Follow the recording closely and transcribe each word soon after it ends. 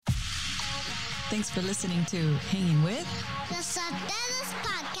Thanks for listening to Hanging With The Sotelos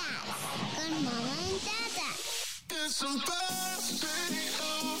Podcast con Mama and Dada. It's supposed to be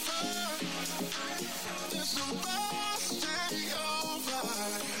over. It's supposed to be over.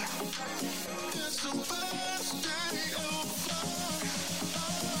 It's supposed to be over.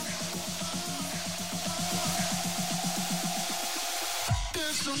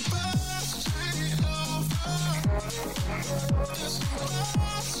 It's supposed to be over. It's supposed to be over. It's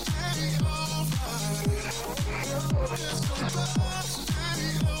supposed to be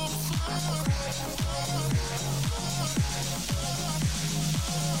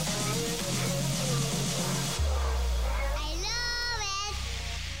I love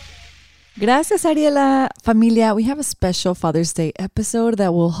it. Gracias, Ariela. Familia, we have a special Father's Day episode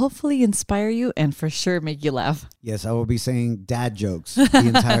that will hopefully inspire you and for sure make you laugh. Yes, I will be saying dad jokes the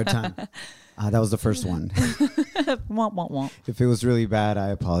entire time. That was the first one. Womp, womp, womp. If it was really bad, I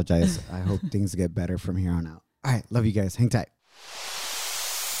apologize. I hope things get better from here on out. All right, love you guys. Hang tight.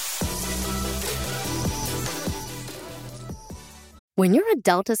 When you're a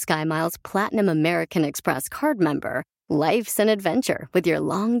Delta SkyMiles Platinum American Express card member, life's an adventure with your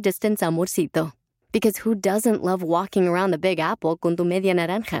long-distance amorcito. Because who doesn't love walking around the Big Apple con tu media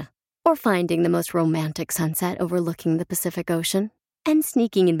naranja? Or finding the most romantic sunset overlooking the Pacific Ocean? And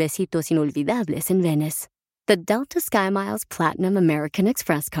sneaking in besitos inolvidables in Venice. The Delta SkyMiles Platinum American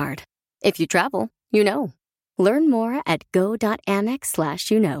Express card. If you travel, you know. Learn more at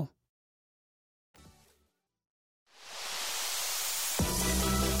go.amex/you-know.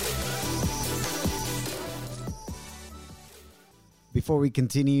 Before we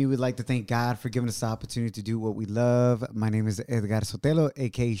continue, we'd like to thank God for giving us the opportunity to do what we love. My name is Edgar Sotelo,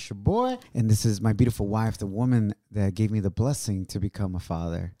 a.k.a. Shaboy, and this is my beautiful wife, the woman that gave me the blessing to become a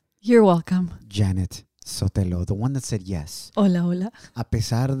father, You're welcome. Janet Sotelo, the one that said yes. Hola, hola. A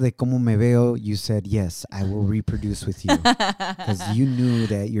pesar de cómo me veo, you said, yes, I will reproduce with you. Because you knew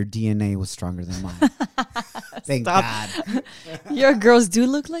that your DNA was stronger than mine. Thank God. Your girls do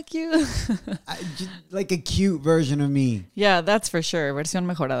look like you. Like a cute version of me. Yeah, that's for sure. Versión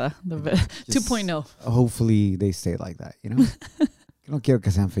mejorada. The 2.0. Hopefully they stay like that, you know? No quiero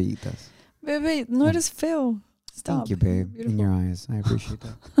que sean feitas. Bebe, no eres feo. Stop. Thank you, babe. In Beautiful. your eyes. I appreciate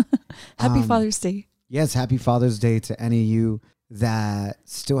that. Happy Father's Day. Yes, happy Father's Day to any of you that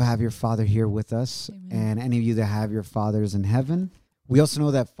still have your father here with us. Amen. And any of you that have your fathers in heaven. We also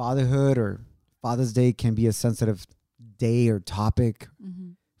know that fatherhood or Father's Day can be a sensitive day or topic,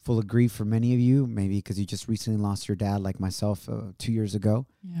 full of grief for many of you, maybe because you just recently lost your dad like myself 2 years ago,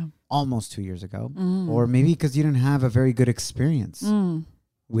 Yeah. almost 2 years ago, or maybe because you didn't have a very good experience Mm.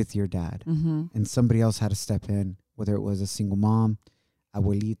 with your dad Mm-hmm. and somebody else had to step in, whether it was a single mom,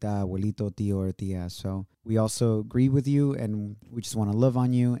 abuelita, abuelito, tío, or tía. So we also agree with you and we just want to love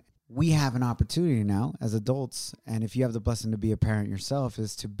on you. We have an opportunity now as adults, and if you have the blessing to be a parent yourself,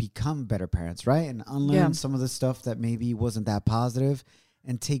 is to become better parents, right? And unlearn some of the stuff that maybe wasn't that positive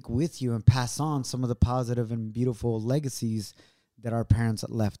and take with you and pass on some of the positive and beautiful legacies that our parents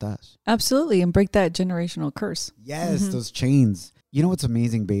left us. Absolutely. And break that generational curse. Yes, those chains. You know what's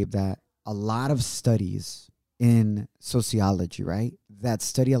amazing, babe, that a lot of studies in sociology, right, that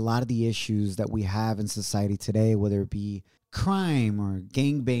study a lot of the issues that we have in society today, whether it be crime or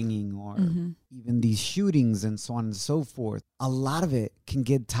gangbanging or even these shootings and so on and so forth, a lot of it can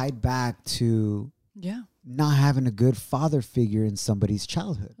get tied back to Yeah. not having a good father figure in somebody's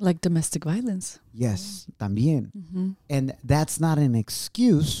childhood. Like domestic violence. Yes, también. Mm-hmm. And that's not an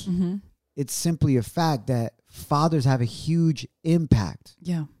excuse. Mm-hmm. It's simply a fact that fathers have a huge impact,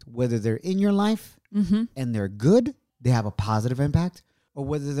 Yeah. whether they're in your life Mm-hmm. and they're good, they have a positive impact, or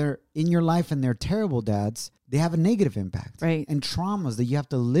whether they're in your life and they're terrible dads, they have a negative impact. Right. And traumas that you have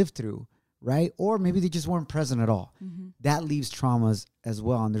to live through, right? Or maybe they just weren't present at all. Mm-hmm. That leaves traumas as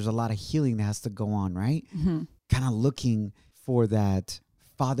well. And there's a lot of healing that has to go on, right? Mm-hmm. Kind of looking for that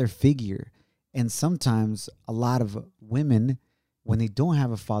father figure. And sometimes a lot of women, when they don't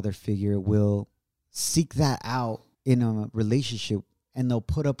have a father figure, will seek that out in a relationship, and they'll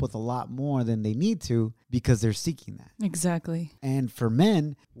put up with a lot more than they need to because they're seeking that. Exactly. And for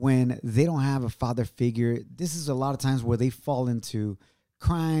men, when they don't have a father figure, this is a lot of times where they fall into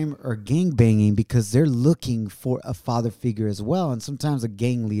crime or gang banging because they're looking for a father figure as well. And sometimes a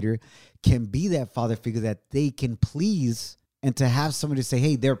gang leader can be that father figure that they can please, and to have somebody say,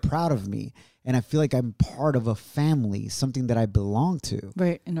 hey, they're proud of me. And I feel like I'm part of a family, something that I belong to.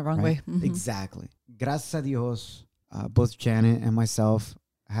 Right. In the wrong Right? way. Mm-hmm. Exactly. Gracias a Dios, both Janet and myself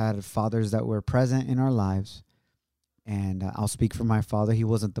had fathers that were present in our lives. And I'll speak for my father. He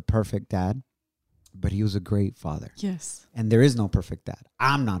wasn't the perfect dad. but he was a great father. Yes. And there is no perfect dad.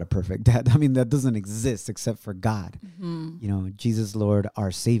 I'm not a perfect dad. I mean, that doesn't exist except for God. Mm-hmm. You know, Jesus, Lord,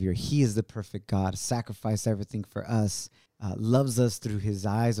 our Savior. He is the perfect God, sacrificed everything for us, loves us through his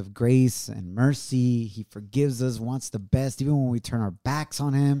eyes of grace and mercy. He forgives us, wants the best. Even when we turn our backs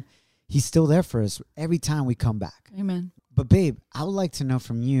on him, he's still there for us every time we come back. Amen. But babe, I would like to know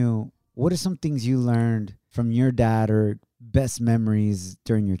from you, what are some things you learned from your dad or best memories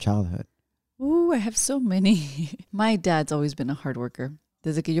during your childhood? Ooh, I have so many. My dad's always been a hard worker.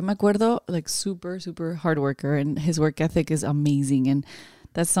 Desde que yo me acuerdo, like super, super hard worker, and his work ethic is amazing. And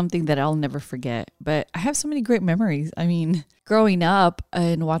that's something that I'll never forget. But I have so many great memories. I mean, growing up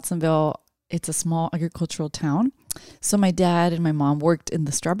in Watsonville, it's a small agricultural town. So my dad and my mom worked in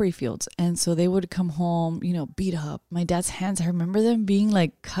the strawberry fields. And so they would come home, you know, beat up. My dad's hands, I remember them being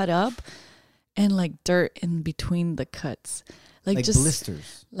like cut up and like dirt in between the cuts. Like just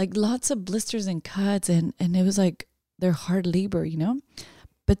blisters. Like lots of blisters and cuts. And it was like their hard labor, you know?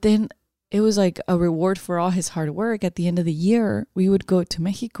 But then it was like a reward for all his hard work. At the end of the year, we would go to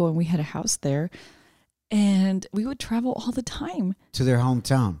Mexico, and we had a house there. And we would travel all the time To their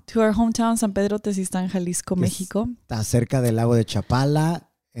hometown. to our hometown, San Pedro Tezistán, Jalisco, Yes. Mexico. Está cerca del lago de Chapala,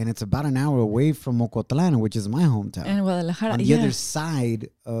 and it's about an hour away from Ocotlán, which is my hometown. And Guadalajara. on the Yeah. other side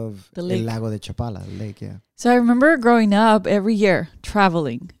of The El lake. Lago de Chapala, the lake, yeah. So I remember growing up every year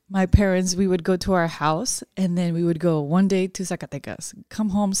traveling. My parents, we would go to our house, and then we would go one day to Zacatecas, come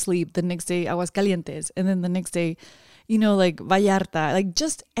home, sleep. The next day, Aguascalientes. And then the next day, you know, like Vallarta, like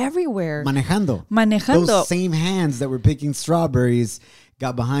just everywhere. Manejando. Manejando. Those same hands that were picking strawberries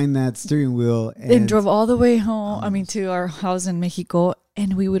got behind that steering wheel And drove all the way home, to our house in Mexico,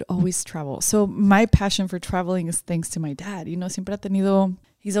 and we would always travel. So my passion for traveling is thanks to my dad. You know, siempre ha tenido,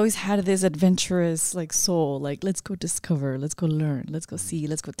 he's always had this adventurous like soul, like let's go discover, let's go learn, let's go see,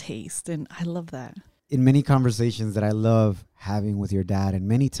 let's go taste. And I love that. in many conversations that I love having with your dad, and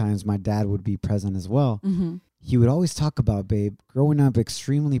many times my dad would be present as well, he would always talk about, babe, growing up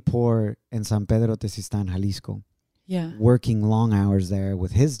extremely poor in San Pedro Tezistán, Jalisco, Yeah. working long hours there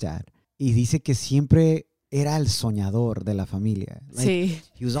with his dad. Y dice que siempre era el soñador de la familia. Like, Sí.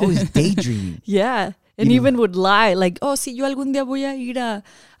 he was always daydreaming. Yeah. And You know. even would lie, like, oh, sí, yo algún día voy a ir a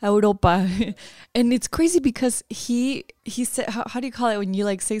Europa. And it's crazy because he said, how do you call it when you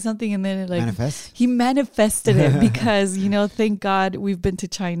like say something and then it, like Manifest? he manifested it because, you know, thank God we've been to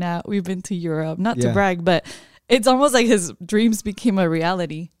China, we've been to Europe, not to Yeah. brag, but it's almost like his dreams became a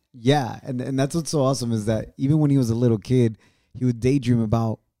reality. Yeah, and that's what's so awesome is that even when he was a little kid, he would daydream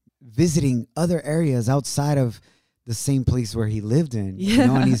about visiting other areas outside of the same place where he lived in. You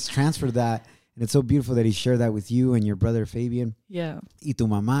know, and Yeah. he's transferred that. And it's so beautiful that he shared that with you and your brother Fabian Yeah. y tu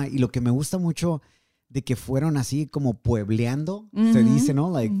mamá. Y lo que me gusta mucho de que fueron así como puebleando, se dice, ¿no?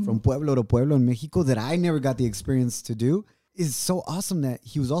 Like from pueblo to pueblo in Mexico, that I never got the experience to do. Is so awesome that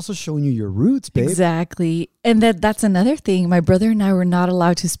he was also showing you your roots, babe. Exactly. And that's another thing. My brother and I were not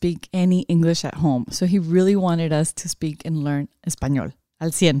allowed to speak any English at home. So he really wanted us to speak and learn español. Al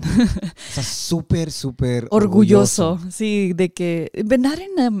 100. Está súper, súper Orgulloso. Sí, de que, but not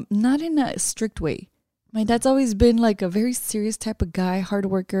in a strict way. My dad's always been like a very serious type of guy, hard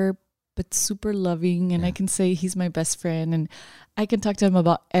worker, but super loving. And I can say he's my best friend. And I can talk to him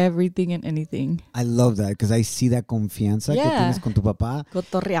about everything and anything. I love that because I see that confianza que Yeah. tienes con tu papá.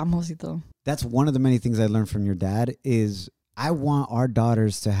 Cotorreamos y todo. That's one of the many things I learned from your dad is I want our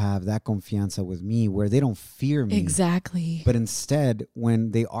daughters to have that confianza with me where they don't fear me. Exactly. But instead,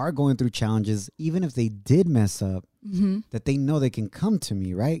 when they are going through challenges, even if they did mess up, that they know they can come to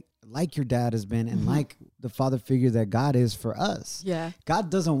me, right? Like your dad has been and like the father figure that God is for us. Yeah. God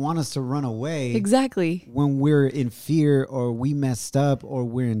doesn't want us to run away Exactly. when we're in fear or we messed up or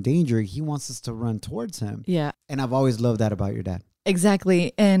we're in danger. He wants us to run towards him. Yeah. And I've always loved that about your dad.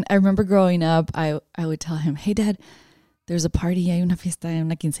 Exactly. And I remember growing up, I would tell him, hey, Dad, there's a party, hay una fiesta,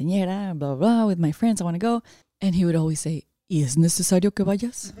 una quinceañera, blah, blah, with my friends. I want to go. And he would always say, ¿Y es necesario que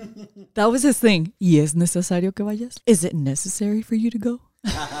vayas? That was his thing. ¿Y es necesario que vayas? Is it necessary for you to go?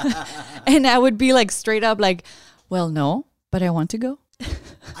 And I would be like straight up like, well, no, but I want to go.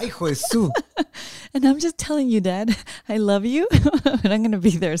 Ay, Jesús. And I'm just telling you, Dad, I love you, but I'm going to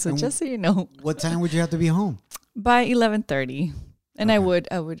be there. So just so you know, What time would you have to be home? by 11:30. And I would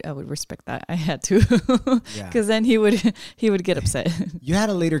respect that. I had to, Yeah. because then he would get upset. You had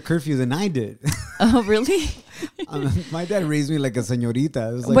a later curfew than I did. Oh, really? My dad raised me like a señorita.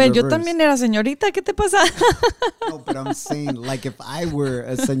 It was like Bueno, yo reverse. también era señorita. ¿Qué te pasa? No, but I'm saying, like, if I were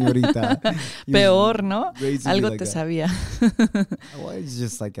a señorita. he was Peor, ¿no? raising me Algo like te that. sabía. Well, it's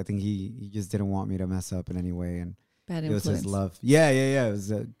just like, I think he just didn't want me to mess up in any way. And bad It was influence. his love. Yeah. It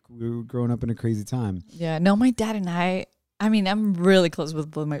was, we were growing up in a crazy time. Yeah, no, my dad and I mean, I'm really close with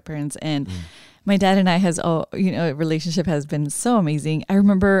both my parents, and my dad and I relationship has been so amazing. I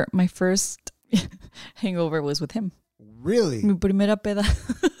remember my first hangover was with him. Really? Mi primera peda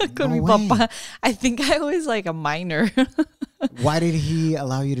con No mi way. papá. I think I was like a minor. Why did he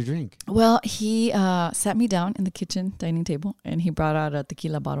allow you to drink? Well, he sat me down in the kitchen dining table, and he brought out a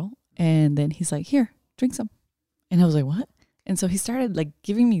tequila bottle, and then he's like, "Here, drink some." And I was like, "What?" And so he started like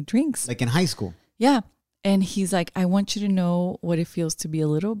giving me drinks. Like in high school? Yeah. And he's like, "I want you to know what it feels to be a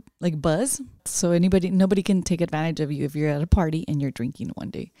little like buzz. So nobody can take advantage of you if you're at a party and you're drinking one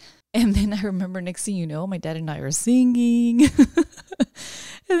day." And then I remember next thing you know, my dad and I are singing.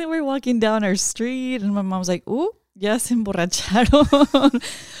 And then we're walking down our street, and my mom's like, "Ooh, ya se emborracharon."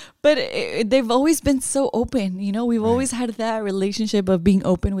 But they've always been so open. You know, we've always had that relationship of being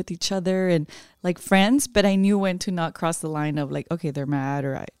open with each other and like friends. But I knew when to not cross the line of like, okay, they're mad,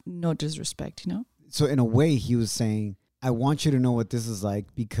 or no disrespect, you know? So in a way, he was saying, I want you to know what this is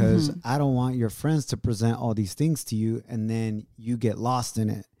like, because I don't want your friends to present all these things to you and then you get lost in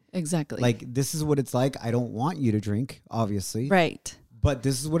it. Exactly. Like, this is what it's like. I don't want you to drink, obviously. Right. But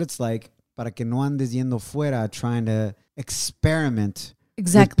this is what it's like. Para que no andes yendo fuera trying to experiment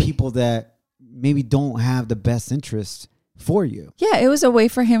Exactly. with people that maybe don't have the best interest for you. Yeah, it was a way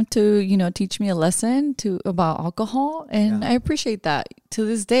for him to, you know, teach me a lesson about alcohol. And Yeah. I appreciate that to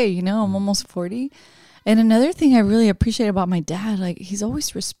this day. You know, I'm almost 40. And another thing I really appreciate about my dad, like he's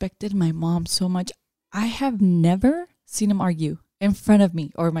always respected my mom so much. I have never seen him argue in front of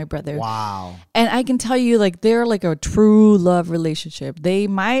me or my brother. Wow. And I can tell you, like, they're like a true love relationship. They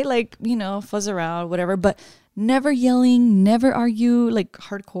might, like, you know, fuzz around, whatever, but never yelling, never argue, like,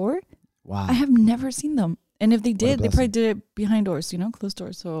 hardcore. Wow. I have never seen them. And if they did, they probably blessing. did it behind doors, you know, closed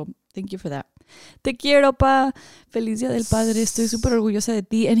doors. So thank you for that. Te quiero, pa. Feliz Día del Padre. Estoy súper orgullosa de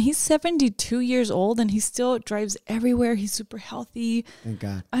ti. And he's 72 years old and he still drives everywhere. He's super healthy. Thank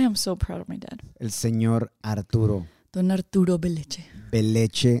God. I am so proud of my dad. El señor Arturo Don Arturo Beleche.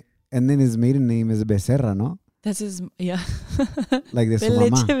 Beleche. And then his maiden name is Becerra, no? That's his, yeah. Like de su Beleche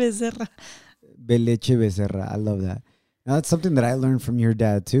mamá. Becerra. Beleche Becerra. I love that. Now, that's something that I learned from your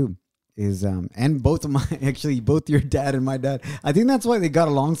dad too. Is and both of my both your dad and my dad. I think that's why they got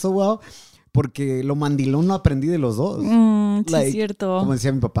along so well. Porque lo mandilón lo aprendí de los dos. Sí, Like, cierto. Como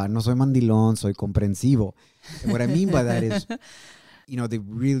decía mi papá, no soy mandilón, soy comprensivo. And what I mean by that is, you know, they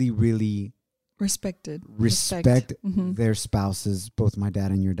really, really Respected. respect Mhm. their spouses, both my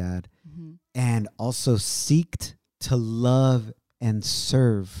dad and your dad, Mhm. and also seeked to love and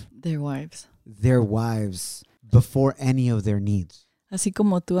serve Their wives. their wives before any of their needs. Así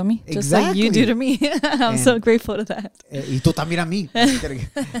como tú a mí. Just like you do to me. I'm so And- grateful to that. Y tú también a mí.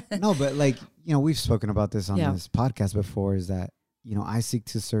 No, but like, you know, we've spoken about this on Yeah. this podcast before, is that, you know, I seek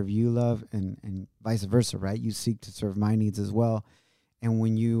to serve you, love, and vice versa, right? You seek to serve my needs as well. And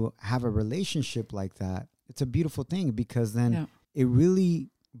when you have a relationship like that, it's a beautiful thing, because then Yeah. it really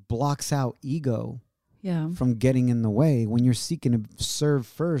blocks out ego Yeah. from getting in the way when you're seeking to serve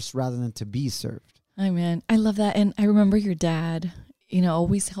first rather than to be served. I mean, I love that. And I remember your dad, you know,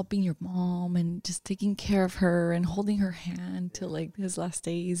 always helping your mom and just taking care of her and holding her hand till like his last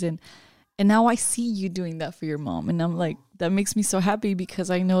days. And now I see you doing that for your mom. And I'm like, that makes me so happy, because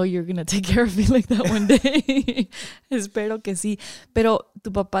I know you're going to take care of me like that one day. Espero que sí. Pero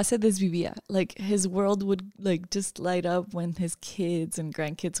tu papá se desvivía. Like his world would like just light up when his kids and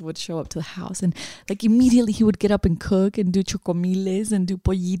grandkids would show up to the house. And like immediately he would get up and cook and do chocomiles and do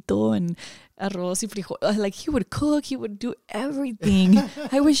pollito and arroz y frijol. Like he would cook, he would do everything.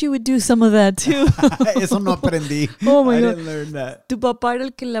 I wish you would do some of that too. Eso no aprendí. Oh my I God. didn't learn that. Tu papá era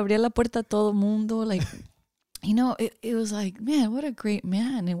el que le abría la puerta a todo mundo. Like, you know, it was like, man, what a great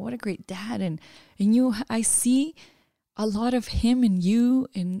man and what a great dad. And you, I see a lot of him and you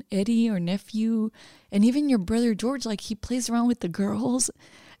and Eddie, or nephew, and even your brother George. Like he plays around with the girls,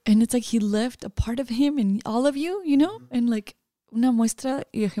 and it's like he left a part of him in all of you, you know, and like una muestra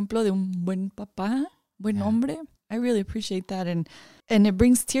y ejemplo de un buen papá, buen hombre. I really appreciate that. And it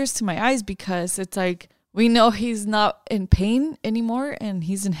brings tears to my eyes, because it's like, we know he's not in pain anymore and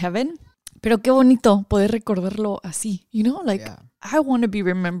he's in heaven. Pero qué bonito poder recordarlo así, you know? Like, Yeah. I want to be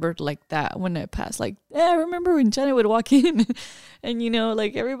remembered like that when I pass. Like, I remember when Janet would walk in and, you know,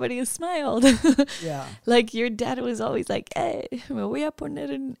 like everybody smiled. Yeah. Like your dad was always like, hey, me voy a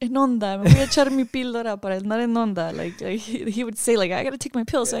poner en onda. Me voy a echar mi píldora para andar en onda. Like he would say, like, I got to take my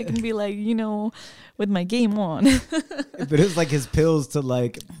pill so I can be like, you know, with my game on. But it's like his pills to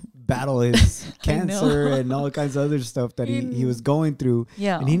like battle his I cancer know. and all kinds of other stuff that he was going through.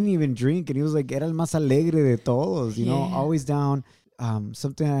 Yeah. And he didn't even drink. And he was like, era el más alegre de todos, you know, Yeah. always down.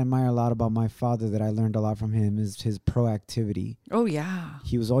 Something I admire a lot about my father that I learned a lot from him is his proactivity. Oh, yeah.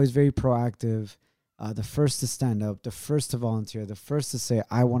 He was always very proactive, the first to stand up, the first to volunteer, the first to say,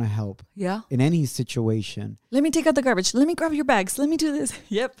 I want to help Yeah. in any situation. Let me take out the garbage. Let me grab your bags. Let me do this.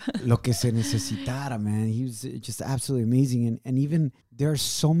 Yep. Lo que se necesitara, man. He was just absolutely amazing. And even there are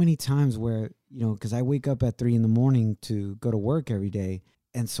so many times where, you know, because I wake up at 3 a.m. to go to work every day.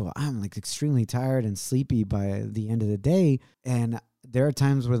 And so I'm like extremely tired and sleepy by the end of the day. And there are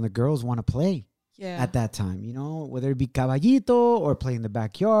times when the girls want to play Yeah. at that time, you know, whether it be caballito or play in the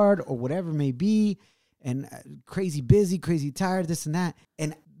backyard or whatever it may be. And crazy busy, crazy tired, this and that.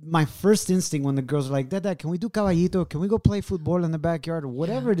 And my first instinct when the girls are like, Dada, can we do caballito? Can we go play football in the backyard? Or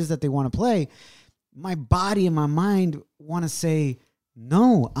whatever it is that they want to play. My body and my mind want to say,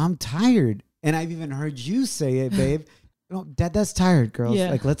 no, I'm tired. And I've even heard you say it, babe. No, Dada's tired, girls.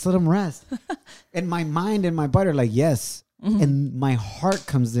 Yeah. Like, let's let him rest. And my mind and my body are like, yes. And my heart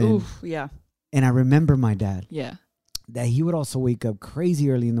comes in. Oof, yeah. And I remember my dad, Yeah. that he would also wake up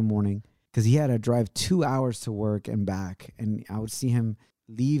crazy early in the morning because he had to drive 2 hours to work and back. And I would see him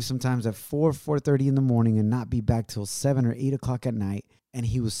leave sometimes at 4:30 in the morning and not be back till 7 or 8 o'clock at night. And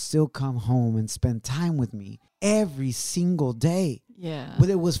he would still come home and spend time with me every single day. Yeah.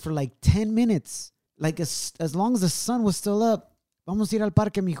 Whether it was for like 10 minutes, like as long as the sun was still up. Vamos a ir al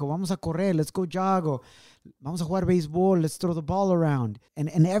parque, mijo. Vamos a correr. Let's go jog. O vamos a jugar béisbol. Let's throw the ball around. And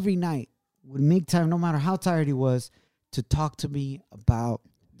every night would make time, no matter how tired he was, to talk to me about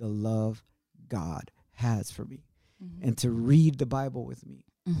the love God has for me and to read the Bible with me.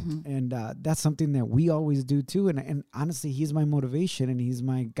 And that's something that we always do too. And honestly, he's my motivation and he's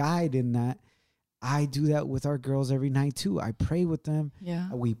my guide in that. I do that with our girls every night too. I pray with them.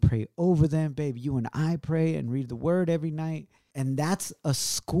 Yeah. We pray over them, babe. You and I pray and read the word every night. And that's a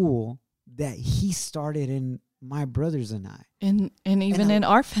school that he started in my brothers and I. And even And in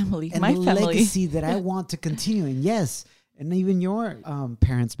our family, And my the family. legacy that I want to continue. And yes, and even your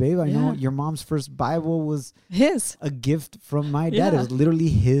parents, babe. I know Yeah. your mom's first Bible was His. a gift from my dad. It Yeah. was literally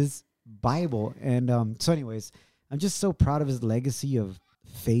his Bible. And so anyways, I'm just so proud of his legacy of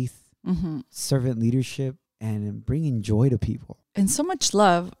faith, servant leadership, and bringing joy to people. And so much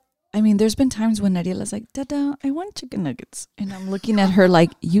love. I mean, there's been times when Ariela's like, Dada, I want chicken nuggets. And I'm looking at her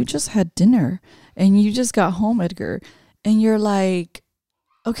like, you just had dinner and you just got home, Edgar. And you're like,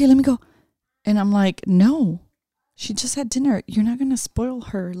 okay, let me go. And I'm like, no, she just had dinner. You're not going to spoil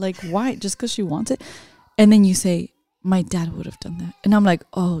her. Like, why? Just because she wants it? And then you say, my dad would have done that. And I'm like,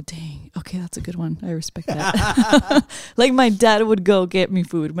 oh, dang. Okay, that's a good one. I respect that. Like, my dad would go get me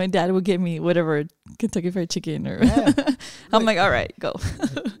food. My dad would get me whatever, Kentucky Fried Chicken. Or I'm like, all right, go.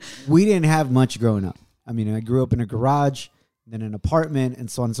 We didn't have much growing up. I mean, I grew up in a garage, then an apartment,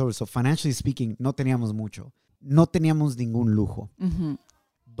 and so on and so forth. So financially speaking, no teníamos mucho. No teníamos ningún lujo.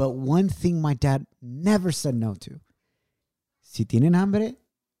 But one thing my dad never said no to. Si tienen hambre,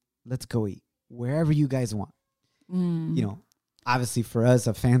 let's go eat. Wherever you guys want. You know, obviously for us,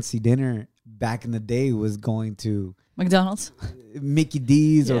 a fancy dinner back in the day was going to McDonald's. Mickey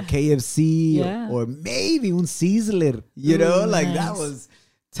D's or Yeah. KFC Yeah. or maybe un Sizzler, you know, Ooh, like that nice. was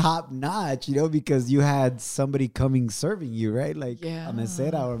top notch, you know, because you had somebody coming serving you, right? Like Yeah. a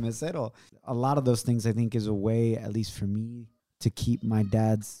mesera or mesero. A lot of those things I think is a way, at least for me, to keep my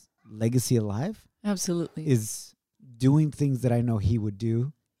dad's legacy alive Absolutely. is doing things that I know he would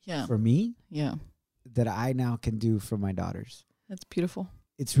do Yeah. for me Yeah. that I now can do for my daughters. That's beautiful.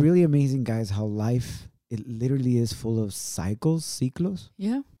 It's really amazing, guys, how life, it literally is full of ciclos.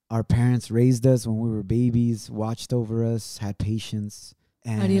 Yeah. Our parents raised us when we were babies, watched over us, had patience.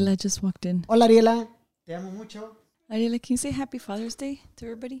 And Ariela just walked in. Hola, Ariela. Te amo mucho. Ariela, can you say Happy Father's Day to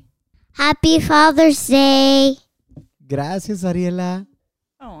everybody? Happy Father's Day. Gracias, Ariela.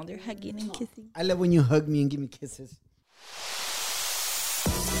 Oh, they're hugging and kissing. I love when you hug me and give me kisses.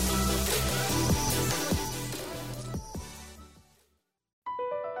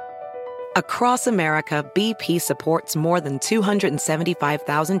 Across America, BP supports more than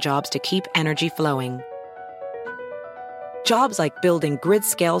 275,000 jobs to keep energy flowing. Jobs like building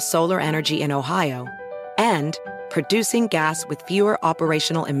grid-scale solar energy in Ohio and producing gas with fewer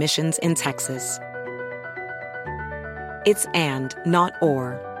operational emissions in Texas. It's and, not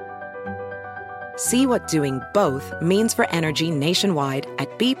or. See what doing both means for energy nationwide at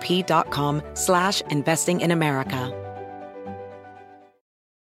bp.com/investing in America.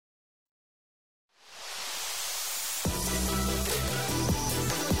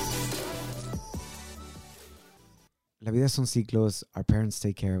 La vida son ciclos. Our parents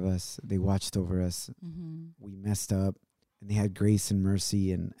take care of us. They watched over us. We messed up, and they had grace and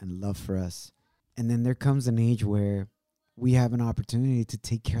mercy and love for us. And then there comes an age where we have an opportunity to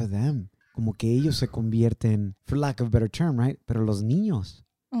take care of them. Como que ellos se convierten, for lack of a better term, right? Pero los niños.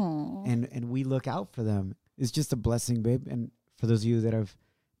 Aww. And we look out for them. It's just a blessing, babe. And for those of you that have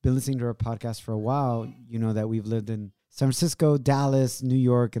been listening to our podcast for a while, you know that we've lived in San Francisco, Dallas, New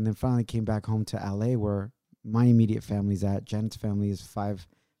York, and then finally came back home to LA, where my immediate family's at. Janet's family is 5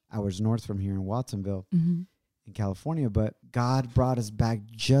 hours north from here in Watsonville, in California. But God brought us back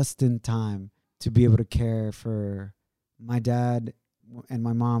just in time to be able to care for my dad and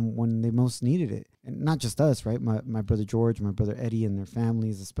my mom when they most needed it. And not just us, right? My brother George, my brother Eddie, and their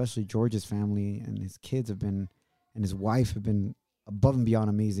families, especially George's family and his kids and his wife have been above and beyond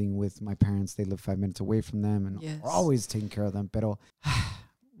amazing with my parents. They live 5 minutes away from them and Yes. are always taking care of them. Pero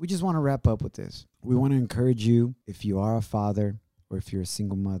we just want to wrap up with this. We want to encourage you, if you are a father or if you're a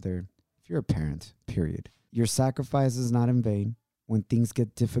single mother, if you're a parent, period. Your sacrifice is not in vain. When things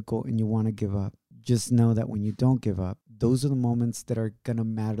get difficult and you want to give up, just know that when you don't give up, those are the moments that are going to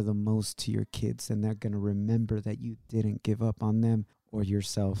matter the most to your kids, and they're going to remember that you didn't give up on them or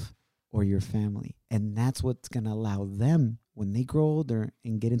yourself or your family. And that's what's going to allow them, when they grow older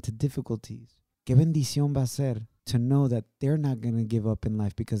and get into difficulties, qué bendición va a ser to know that they're not going to give up in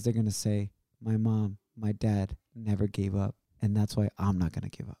life, because they're going to say, my mom, my dad never gave up, and that's why I'm not going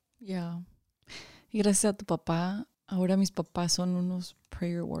to give up. Yeah. Y gracias a tu papá, ahora mis papás son unos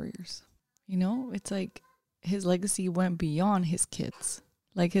prayer warriors. You know, it's like his legacy went beyond his kids.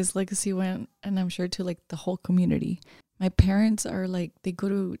 Like his legacy went, and I'm sure to like the whole community. My parents are like, they go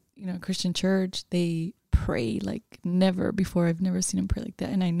to, Christian church. They pray like never before. I've never seen them pray like that.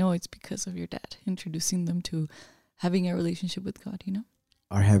 And I know it's because of your dad introducing them to having a relationship with God,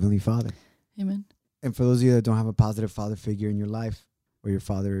 Our Heavenly Father. Amen. And for those of you that don't have a positive father figure in your life, or your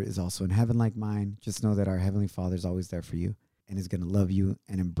father is also in heaven like mine, just know that our Heavenly Father is always there for you and is going to love you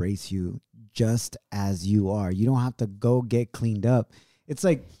and embrace you just as you are. You don't have to go get cleaned up. It's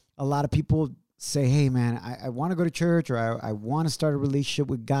like a lot of people say, hey, man, I want to go to church, or I want to start a relationship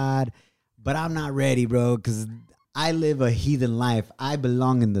with God, but I'm not ready, bro, because I live a heathen life. I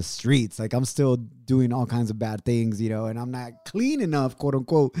belong in the streets. Like, I'm still doing all kinds of bad things, and I'm not clean enough, quote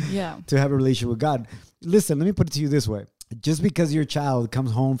unquote, to have a relationship with God. Listen, let me put it to you this way. Just because your child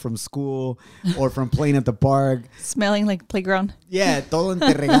comes home from school or from playing at the park, smelling like playground. Yeah, todo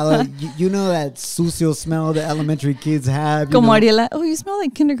enterregado. You know that sucio smell that elementary kids have. Como Ariela, oh, you smell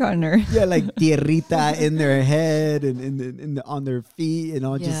like kindergartner. Yeah, like tierrita in their head and on their feet,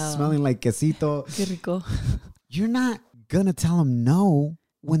 just smelling like quesito. Qué rico. You're not going to tell them no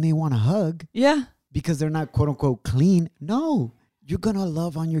when they want a hug. Yeah. Because they're not, quote unquote, clean. No. You're going to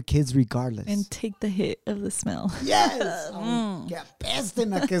love on your kids regardless. And take the hit of the smell. Yes. Que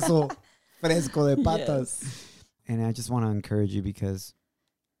apesten a queso fresco de patas. Yes. And I just want to encourage you, because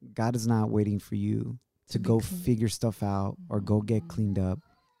God is not waiting for you to go figure stuff out or go get cleaned up.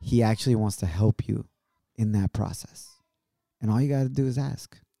 He actually wants to help you in that process. And all you got to do is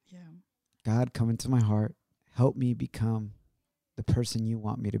ask. Yeah. God, come into my heart. Help me become the person you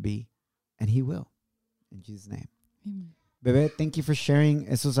want me to be. And he will. In Jesus' name. Amen. Bebé, thank you for sharing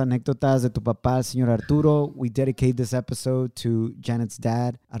esos anécdotas de tu papá, el señor Arturo. We dedicate this episode to Janet's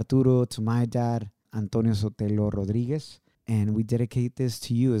dad, Arturo, to my dad, Antonio Sotelo Rodriguez. And we dedicate this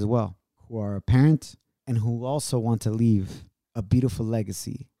to you as well, who are a parent and who also want to leave a beautiful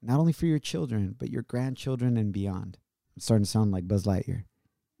legacy, not only for your children, but your grandchildren and beyond. I'm starting to sound like Buzz Lightyear.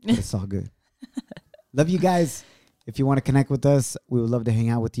 It's all good. Love you guys. If you want to connect with us, we would love to hang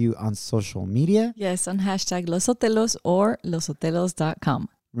out with you on social media. Yes, on hashtag Los Sotelos or losotelos.com.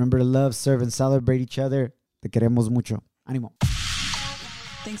 Remember to love, serve, and celebrate each other. Te queremos mucho. Ánimo.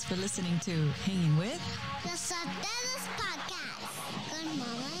 Thanks for listening to Hanging With Los Sotelos Podcast con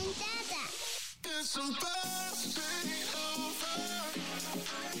Mama and Dada. It's supposed to be over.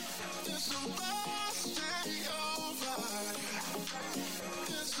 It's supposed to be over.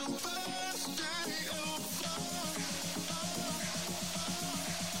 It's supposed to be over.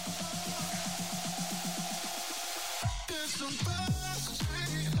 It's supposed to be over. It's supposed to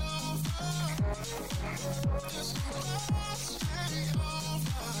be over.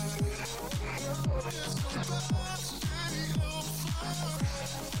 It's supposed to be over.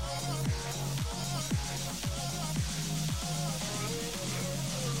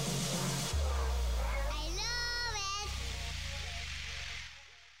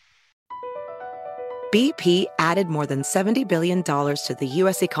 BP added more than $70 billion to the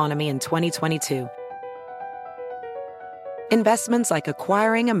U.S. economy in 2022. Investments like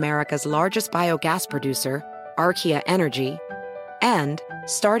acquiring America's largest biogas producer, Archaea Energy, and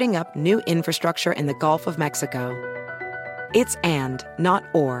starting up new infrastructure in the Gulf of Mexico. It's and, not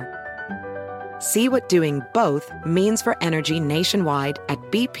or. See what doing both means for energy nationwide at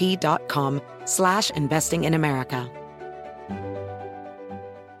bp.com/investing in America.